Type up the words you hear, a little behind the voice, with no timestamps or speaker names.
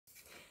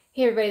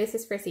Hey everybody, this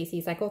is for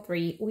Cece, Cycle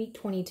 3, Week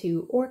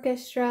 22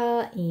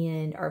 Orchestra,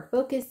 and our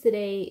focus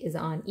today is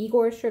on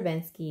Igor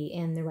Stravinsky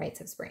and the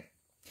Rites of Spring.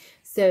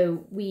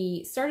 So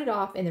we started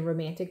off in the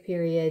Romantic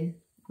period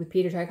with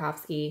Peter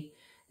Tchaikovsky,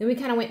 then we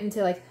kind of went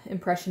into like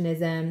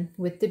Impressionism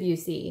with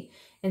Debussy,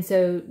 and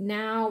so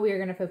now we're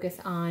going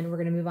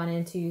to move on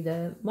into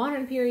the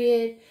modern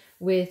period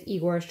with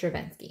Igor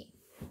Stravinsky.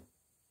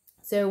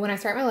 So when I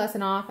start my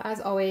lesson off,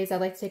 as always, I'd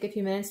like to take a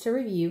few minutes to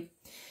review.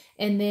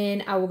 And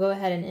then I will go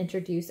ahead and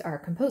introduce our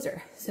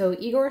composer. So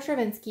Igor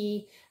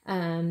Stravinsky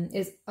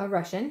is a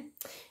Russian.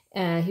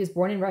 He was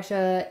born in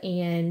Russia,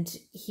 and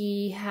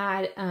he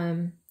had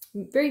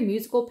very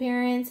musical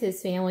parents.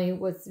 His family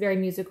was very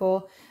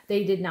musical.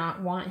 They did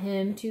not want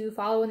him to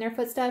follow in their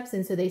footsteps,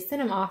 and so they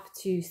sent him off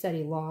to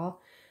study law.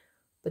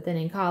 But then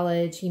in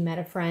college, he met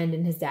a friend,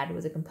 and his dad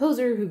was a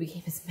composer who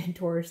became his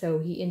mentor, so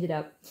he ended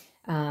up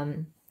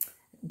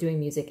doing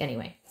music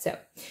anyway. So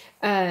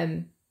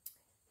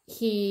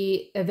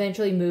he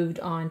eventually moved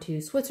on to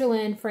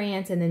Switzerland,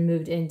 France, and then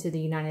moved into the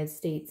United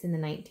States in the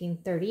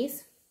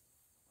 1930s.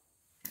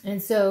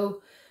 And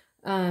so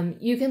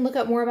you can look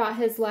up more about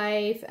his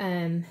life,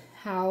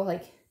 how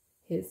like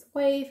his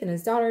wife and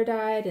his daughter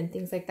died and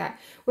things like that.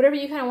 Whatever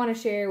you kind of want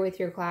to share with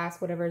your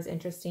class, whatever is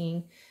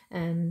interesting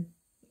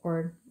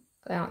or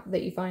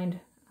that you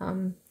find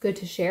good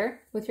to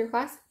share with your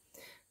class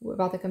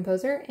about the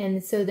composer.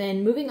 And so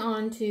then moving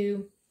on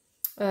to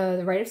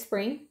the Rite of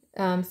Spring.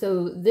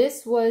 So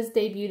this was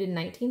debuted in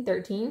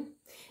 1913,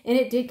 and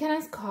it did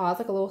kind of cause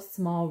like a little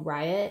small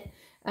riot,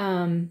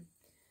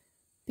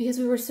 because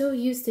we were so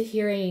used to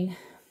hearing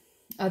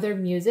other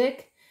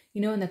music,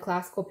 you know, in the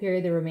classical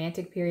period, the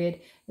Romantic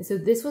period. And so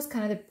this was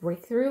kind of the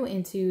breakthrough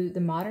into the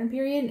modern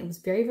period. It was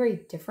very, very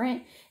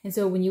different. And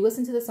so when you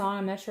listen to the song,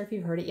 I'm not sure if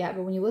you've heard it yet,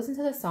 but when you listen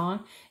to the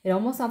song, it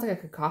almost sounds like a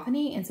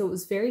cacophony. And so it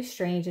was very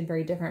strange and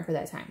very different for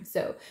that time.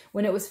 So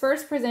when it was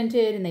first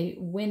presented and they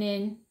went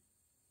in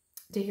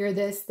to hear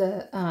this,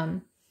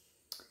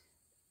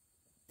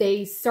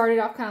 they started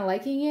off kind of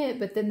liking it,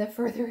 but then the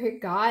further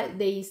it got,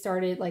 they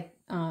started like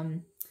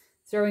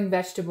throwing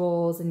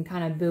vegetables and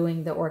kind of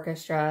booing the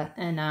orchestra,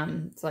 and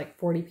it's like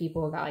 40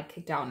 people got like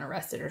kicked out and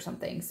arrested or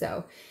something.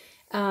 So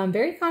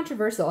very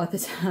controversial at the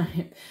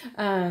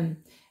time.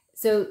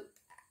 So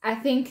I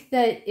think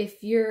that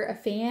if you're a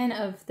fan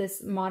of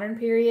this modern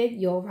period,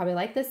 you'll probably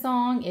like this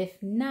song.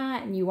 If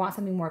not, and you want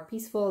something more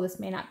peaceful, this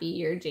may not be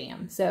your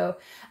jam. So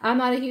I'm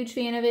not a huge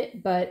fan of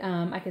it, but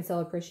I can still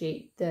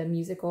appreciate the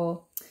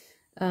musical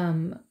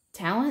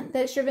talent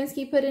that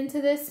Stravinsky put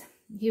into this.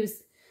 He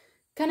was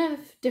kind of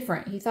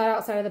different. He thought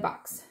outside of the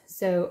box.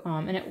 So,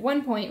 and at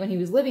one point when he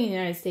was living in the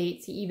United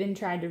States, he even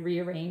tried to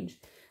rearrange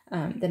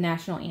the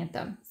national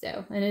anthem.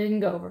 So, and it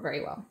didn't go over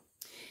very well.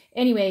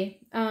 Anyway,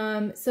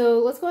 so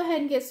let's go ahead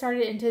and get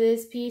started into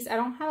this piece. I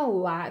don't have a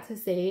lot to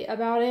say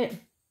about it.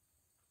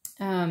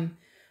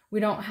 We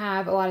don't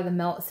have a lot of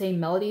the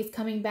same melodies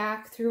coming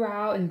back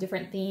throughout and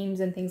different themes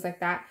and things like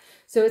that.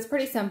 So it's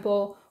pretty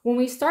simple. When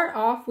we start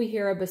off, we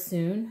hear a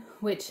bassoon,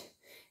 which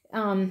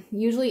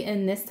usually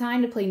in this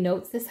time to play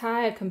notes this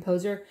high, a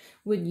composer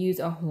would use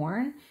a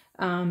horn.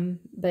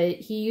 But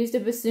he used a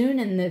bassoon,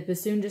 and the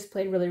bassoon just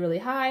played really, really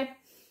high.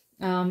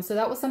 So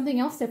that was something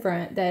else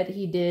different that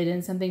he did,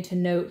 and something to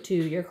note to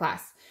your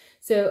class.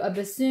 So a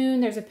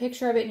bassoon, there's a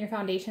picture of it in your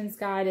foundations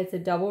guide. It's a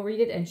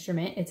double-reeded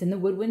instrument. It's in the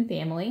woodwind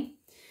family,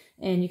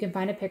 and you can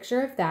find a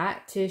picture of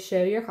that to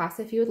show your class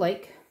if you would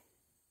like.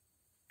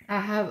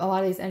 I have a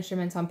lot of these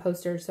instruments on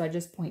posters, so I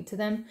just point to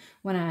them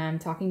when I'm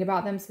talking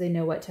about them so they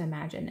know what to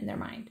imagine in their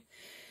mind.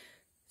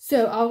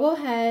 So I'll go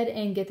ahead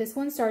and get this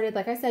one started.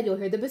 Like I said, you'll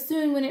hear the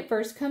bassoon when it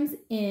first comes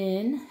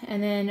in,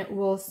 and then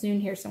we'll soon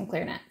hear some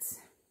clarinets.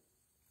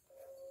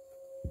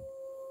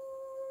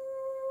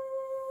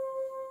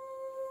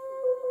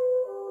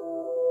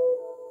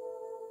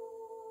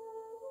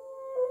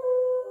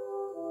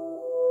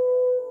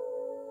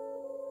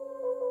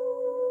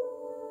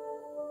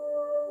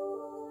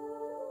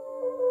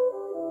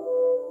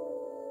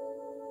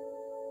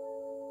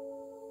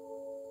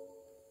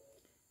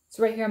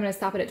 So right here, I'm going to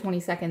stop it at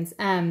 20 seconds.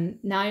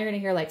 Now you're going to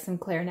hear like some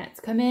clarinets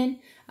come in,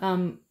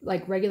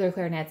 like regular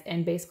clarinets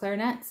and bass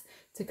clarinets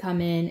to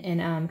come in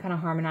and kind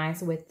of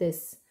harmonize with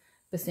this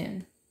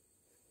bassoon.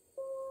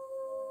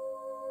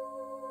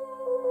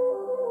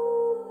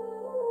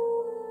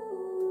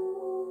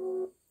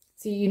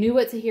 So you knew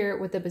what to hear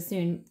with the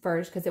bassoon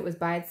first because it was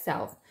by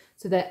itself.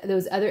 So that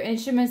those other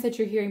instruments that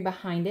you're hearing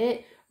behind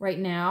it right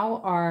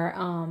now are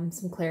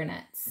some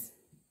clarinets.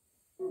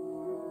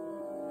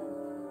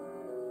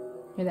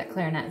 Hear that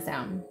clarinet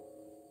sound.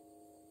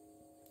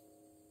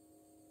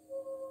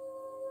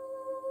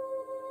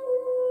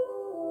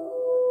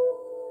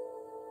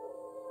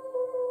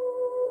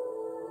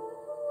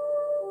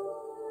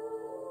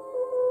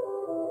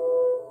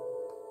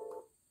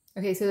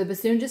 Okay, so the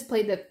bassoon just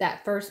played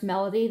that first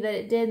melody that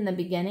it did in the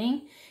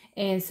beginning.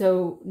 And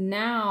so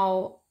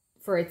now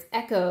for its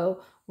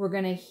echo, we're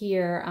going to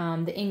hear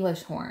the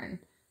English horn.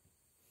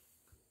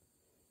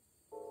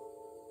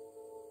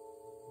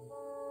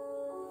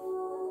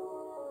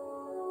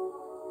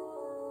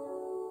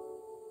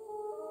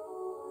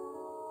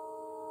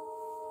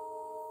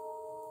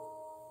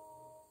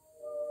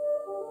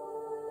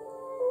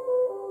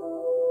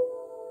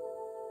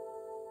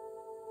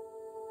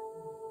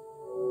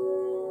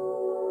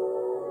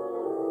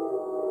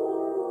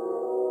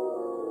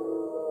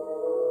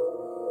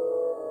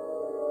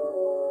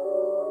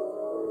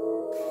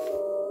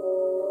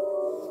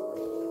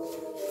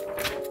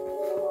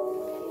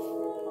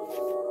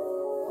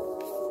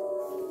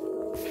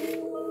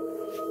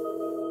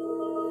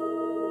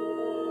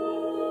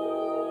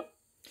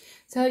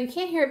 So you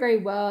can't hear it very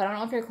well. I don't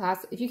know if your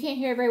class, if you can't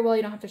hear it very well,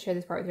 you don't have to share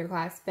this part with your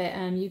class, but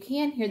you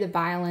can hear the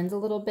violins a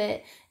little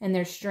bit and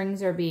their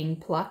strings are being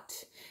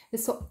plucked.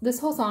 This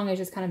whole song is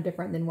just kind of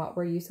different than what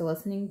we're used to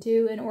listening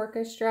to in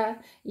orchestra,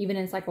 even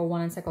in cycle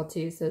 1 and cycle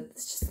 2. So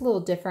it's just a little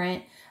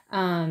different.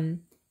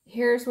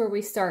 Here's where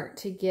we start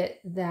to get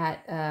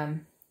that,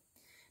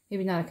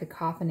 maybe not a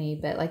cacophony,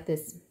 but like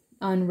this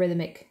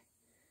unrhythmic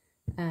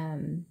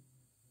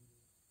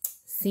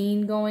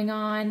scene going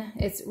on.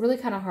 It's really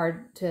kind of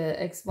hard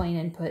to explain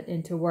and put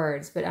into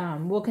words, but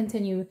we'll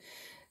continue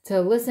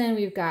to listen.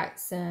 We've got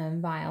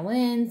some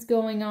violins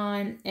going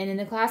on, and in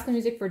the Classical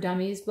Music for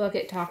Dummies book,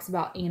 it talks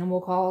about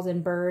animal calls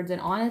and birds, and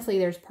honestly,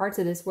 there's parts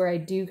of this where I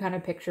do kind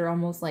of picture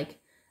almost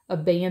like a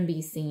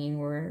Bambi scene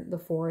where the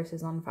forest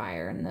is on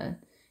fire and the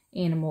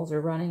animals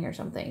are running or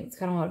something. It's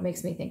kind of what it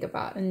makes me think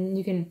about, and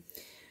you can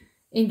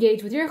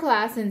engage with your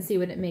class and see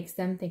what it makes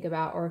them think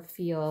about or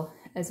feel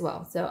as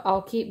well. So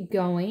I'll keep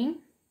going.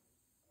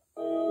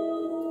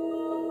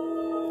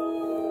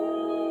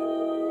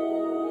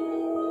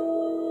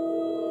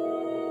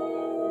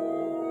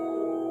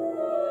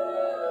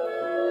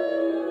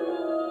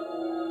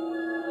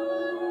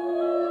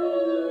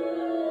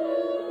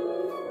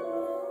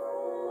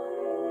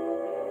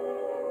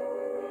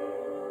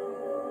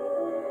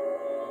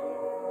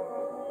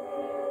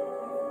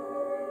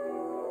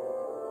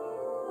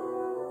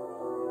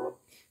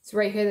 So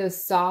right here,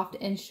 those soft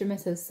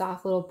instruments, those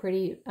soft little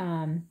pretty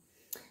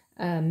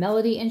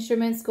melody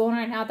instruments going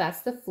right now, that's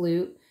the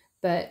flute.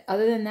 But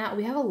other than that,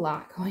 we have a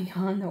lot going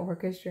on in the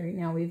orchestra right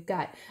now. We've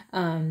got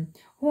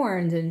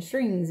horns and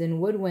strings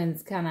and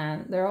woodwinds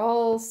kind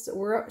of,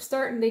 we're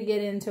starting to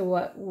get into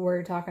what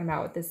we're talking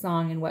about with this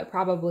song and what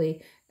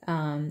probably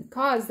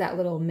caused that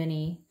little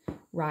mini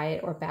riot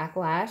or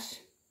backlash.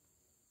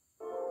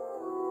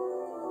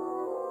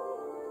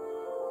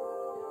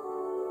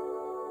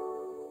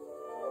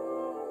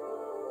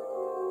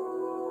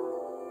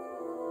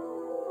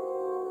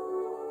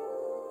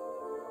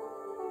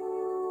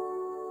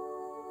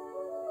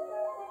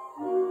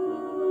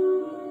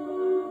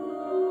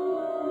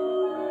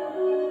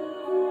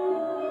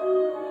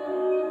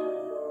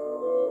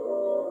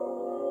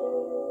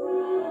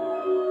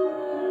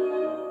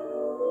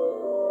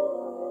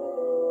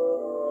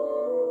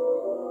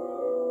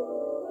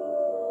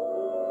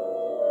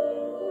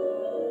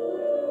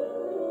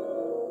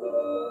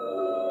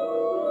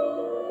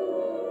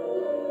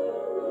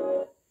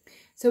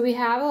 So we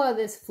have a lot of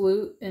this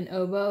flute and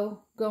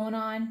oboe going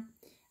on.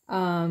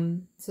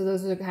 So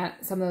those are kind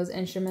of some of those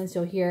instruments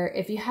you'll hear.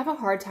 If you have a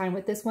hard time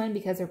with this one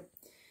because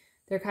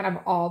they're kind of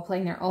all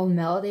playing their own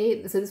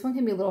melody, so this one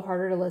can be a little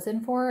harder to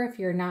listen for if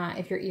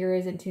your ear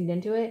isn't tuned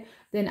into it,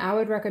 then I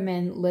would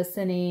recommend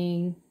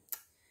listening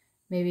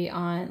maybe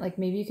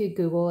maybe you could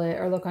Google it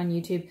or look on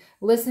YouTube,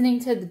 listening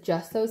to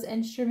just those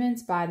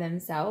instruments by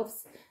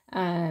themselves.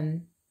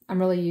 I'm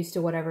really used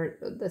to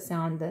whatever the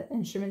sound the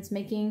instrument's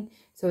making,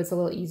 so it's a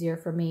little easier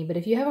for me. But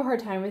if you have a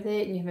hard time with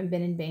it and you haven't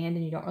been in band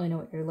and you don't really know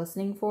what you're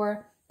listening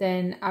for,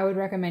 then I would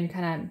recommend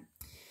kind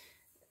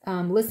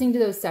of listening to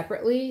those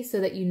separately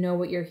so that you know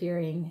what you're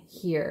hearing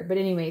here. But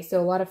anyway,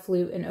 so a lot of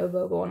flute and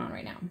oboe going on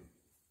right now.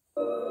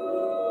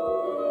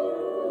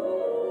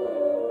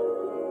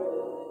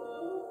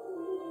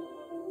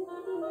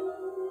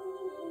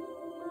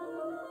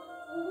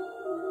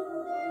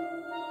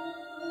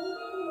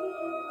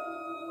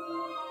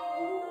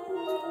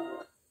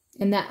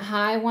 And that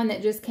high one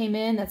that just came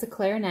in, that's a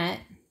clarinet.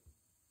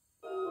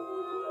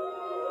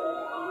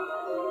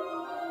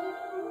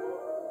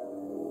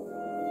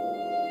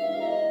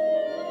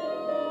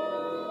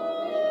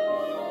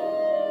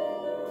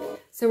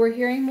 So we're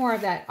hearing more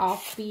of that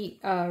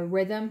offbeat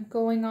rhythm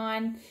going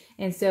on.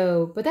 And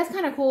so, but that's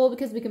kind of cool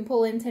because we can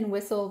pull in tin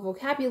whistle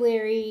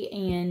vocabulary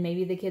and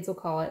maybe the kids will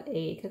call it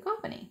a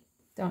cacophony.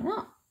 Don't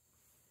know.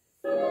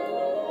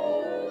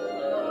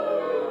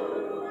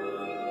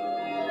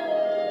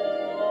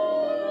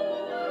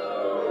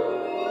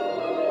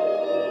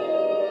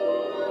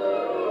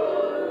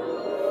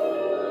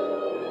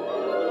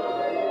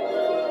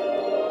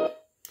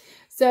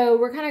 So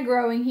we're kind of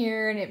growing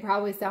here, and it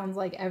probably sounds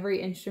like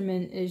every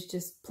instrument is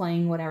just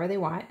playing whatever they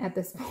want at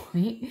this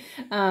point.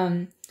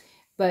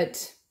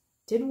 But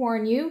did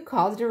warn you,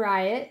 caused a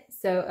riot.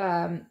 So,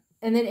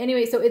 and then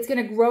anyway, so it's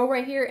going to grow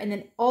right here, and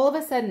then all of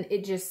a sudden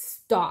it just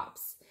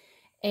stops.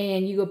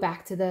 And you go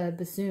back to the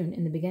bassoon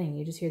in the beginning.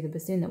 You just hear the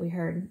bassoon that we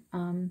heard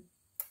in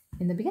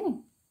the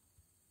beginning.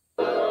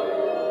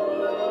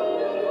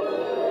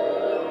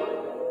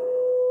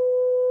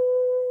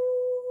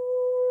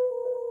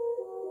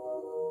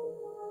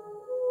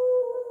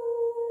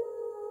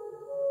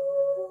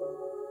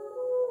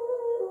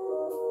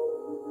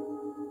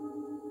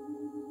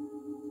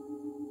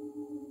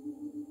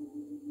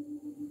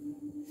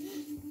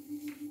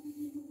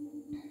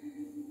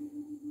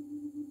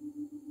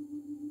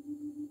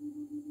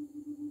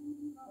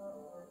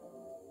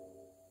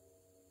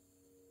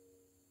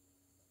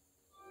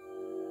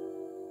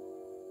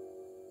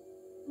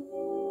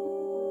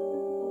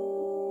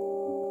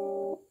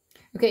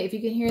 Okay, if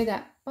you can hear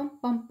that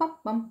bump, bump,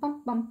 bump, bump,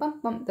 bump, bump,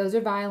 bump, bump, those are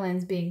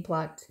violins being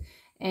plucked.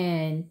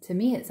 And to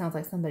me, it sounds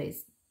like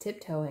somebody's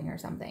tiptoeing or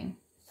something.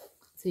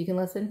 So you can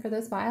listen for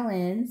those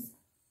violins.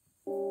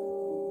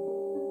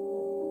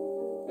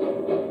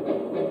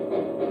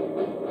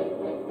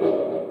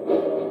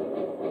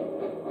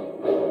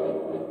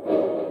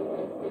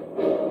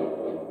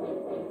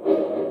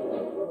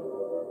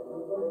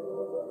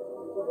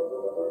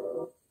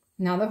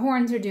 Now the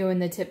horns are doing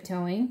the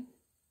tiptoeing.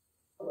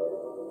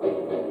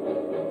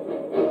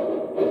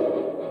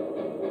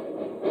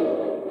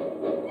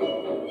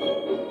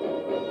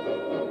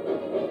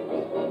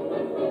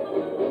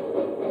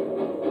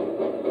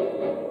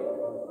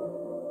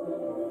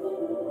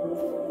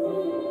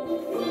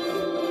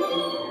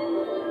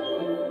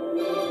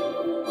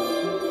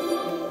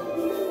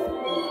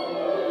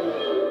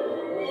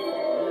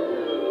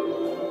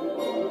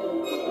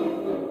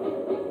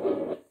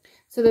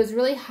 So those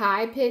really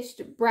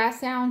high-pitched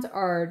brass sounds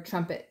are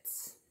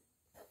trumpets.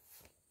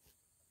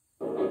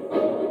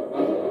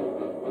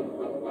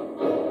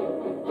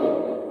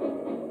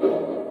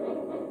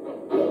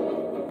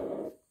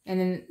 And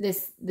then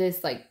this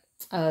like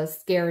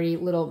scary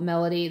little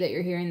melody that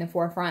you're hearing in the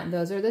forefront,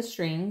 those are the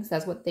strings.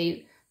 That's what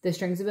the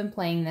strings have been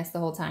playing this the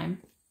whole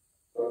time.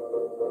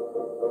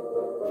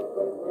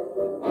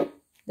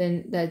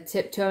 Then the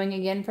tiptoeing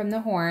again from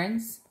the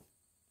horns.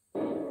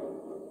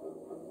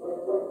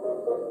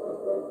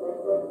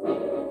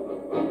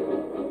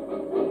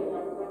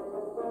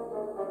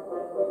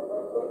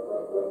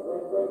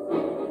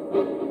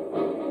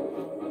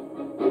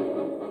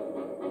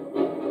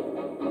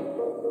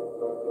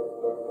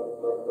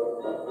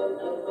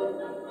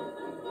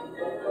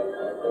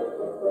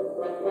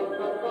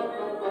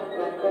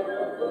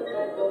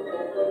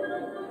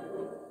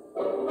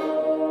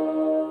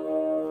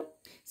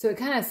 So it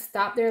kind of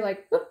stopped there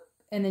like, whoop,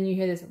 and then you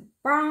hear this,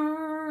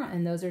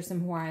 and those are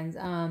some horns.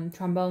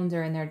 Trombones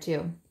are in there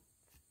too.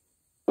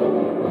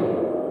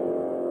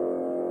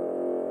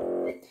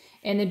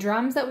 And the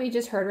drums that we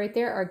just heard right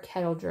there are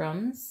kettle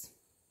drums.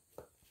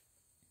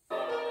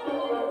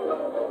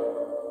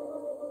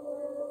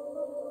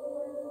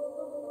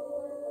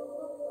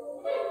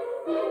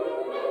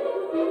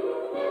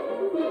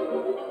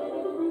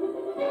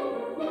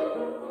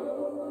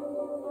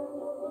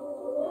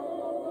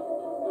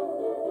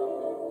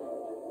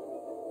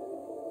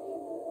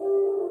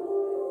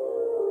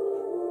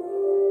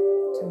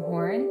 Some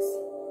horns,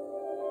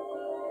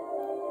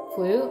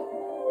 flute,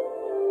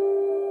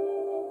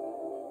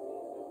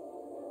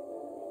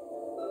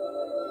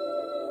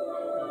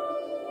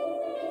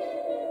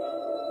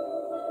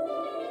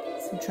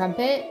 some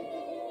trumpet,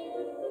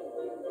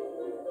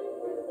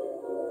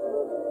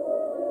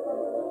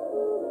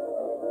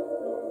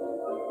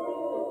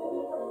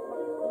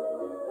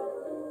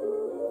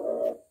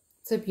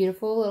 it's a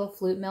beautiful little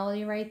flute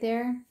melody right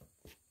there.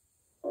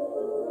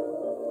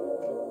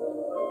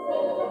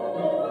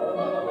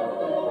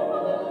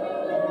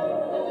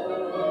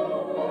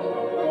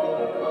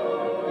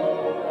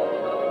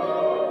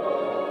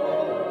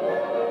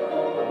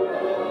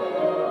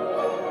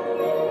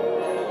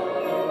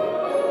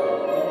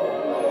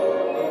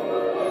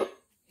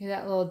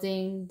 That little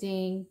ding,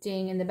 ding,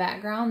 ding in the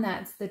background.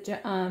 That's the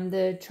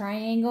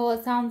triangle,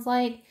 it sounds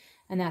like,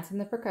 and that's in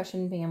the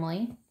percussion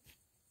family.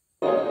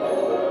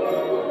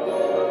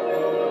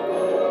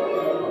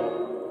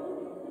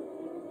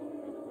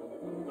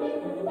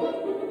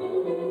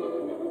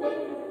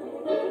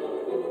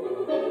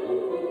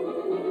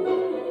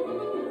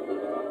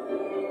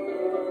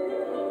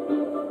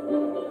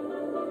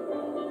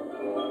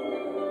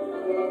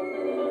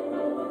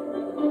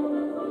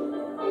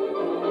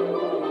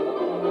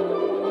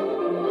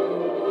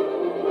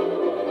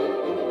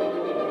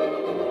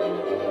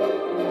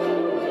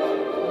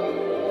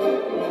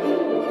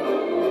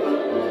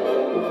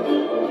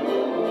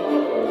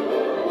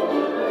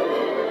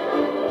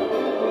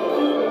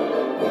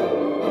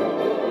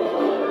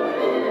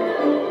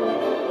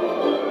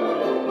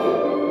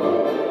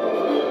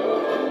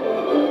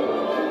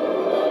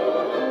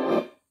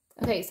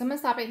 Okay, so I'm going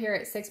to stop it here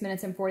at 6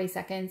 minutes and 40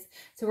 seconds.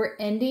 So we're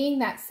ending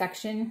that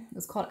section.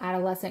 It's called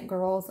Adolescent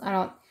Girls.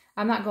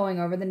 I'm not going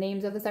over the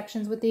names of the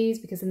sections with these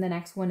because then the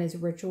next one is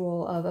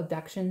Ritual of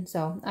Abduction.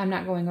 So I'm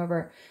not going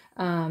over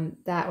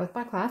that with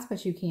my class,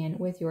 but you can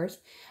with yours.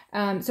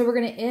 So we're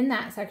going to end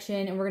that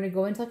section and we're going to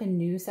go into like a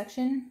new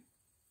section.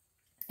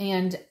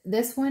 And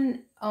this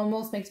one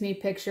almost makes me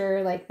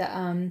picture like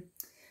the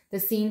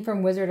scene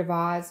from Wizard of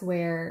Oz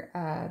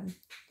where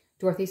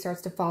Dorothy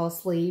starts to fall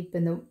asleep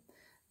and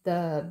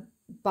the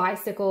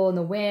bicycle and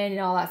the wind and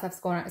all that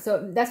stuff's going on.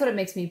 So that's what it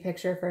makes me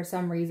picture for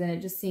some reason.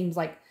 It just seems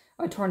like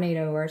a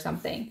tornado or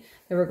something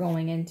that we're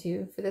going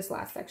into for this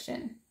last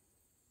section.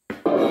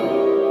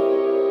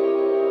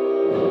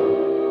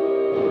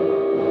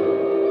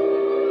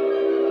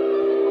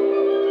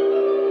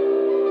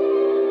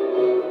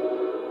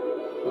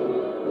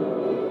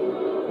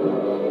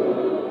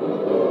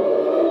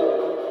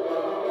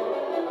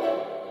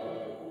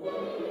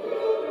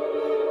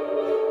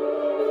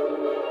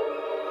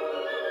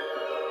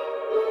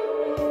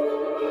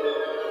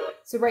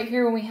 So right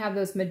here, when we have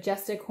those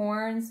majestic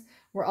horns,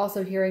 we're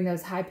also hearing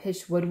those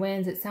high-pitched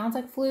woodwinds. It sounds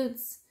like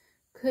flutes,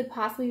 could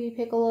possibly be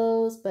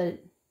piccolos,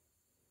 but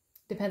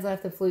depends on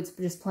if the flute's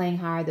just playing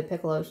high or the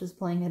piccolo's just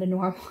playing at a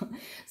normal.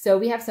 So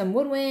we have some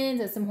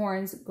woodwinds and some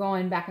horns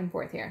going back and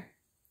forth here.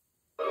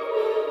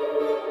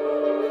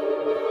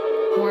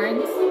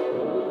 Horns.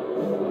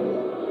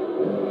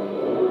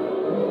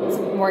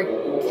 Some more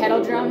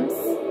kettle drums.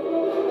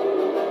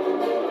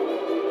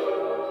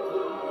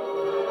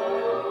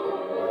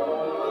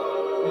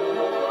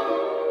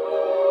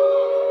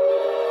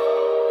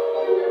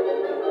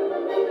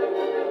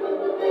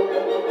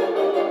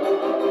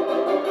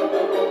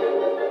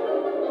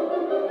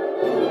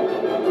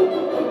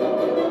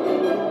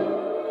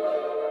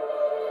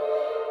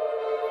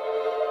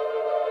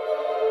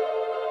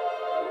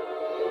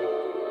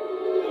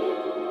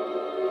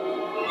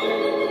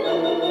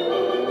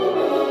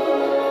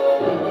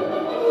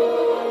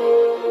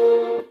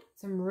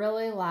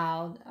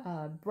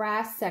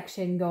 Brass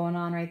section going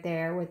on right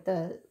there with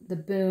the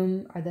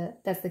boom, or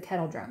that's the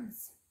kettle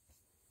drums.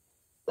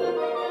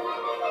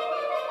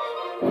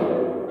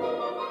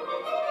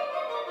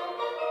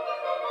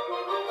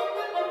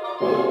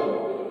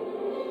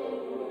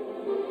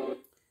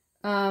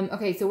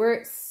 Okay, so we're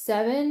at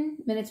 7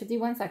 minutes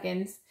 51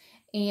 seconds,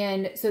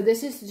 and so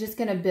this is just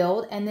gonna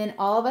build, and then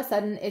all of a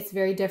sudden it's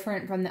very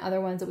different from the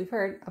other ones that we've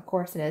heard. Of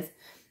course it is.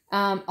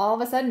 All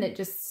of a sudden it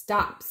just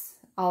stops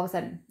all of a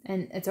sudden,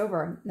 and it's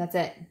over. That's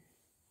it.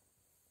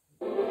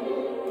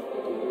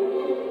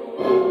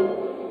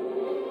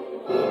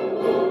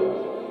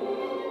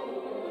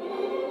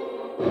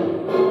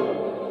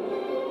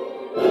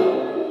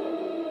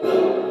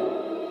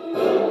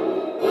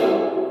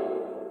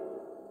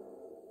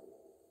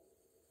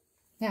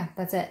 Yeah,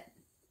 that's it.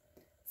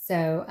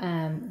 So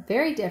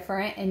very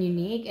different and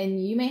unique.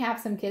 And you may have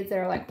some kids that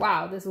are like,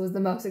 wow, this was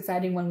the most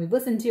exciting one we've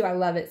listened to. I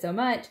love it so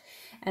much.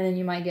 And then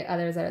you might get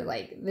others that are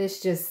like,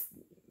 this just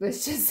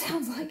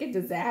sounds like a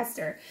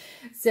disaster.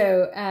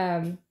 So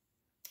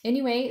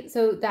anyway,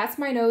 so that's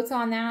my notes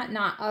on that.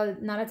 Not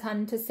a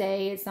ton to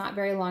say. It's not a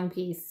very long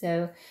piece.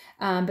 So,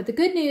 but the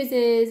good news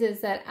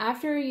is that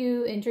after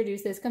you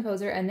introduce this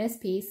composer and this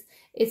piece,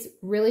 it's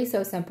really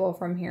so simple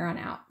from here on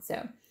out.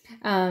 So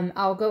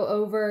I'll go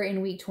over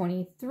in week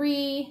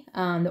 23,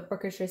 the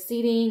orchestra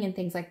seating and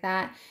things like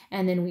that.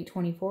 And then week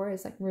 24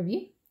 is like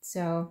review.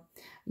 So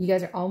you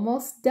guys are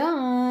almost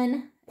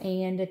done.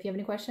 And if you have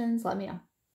any questions, let me know.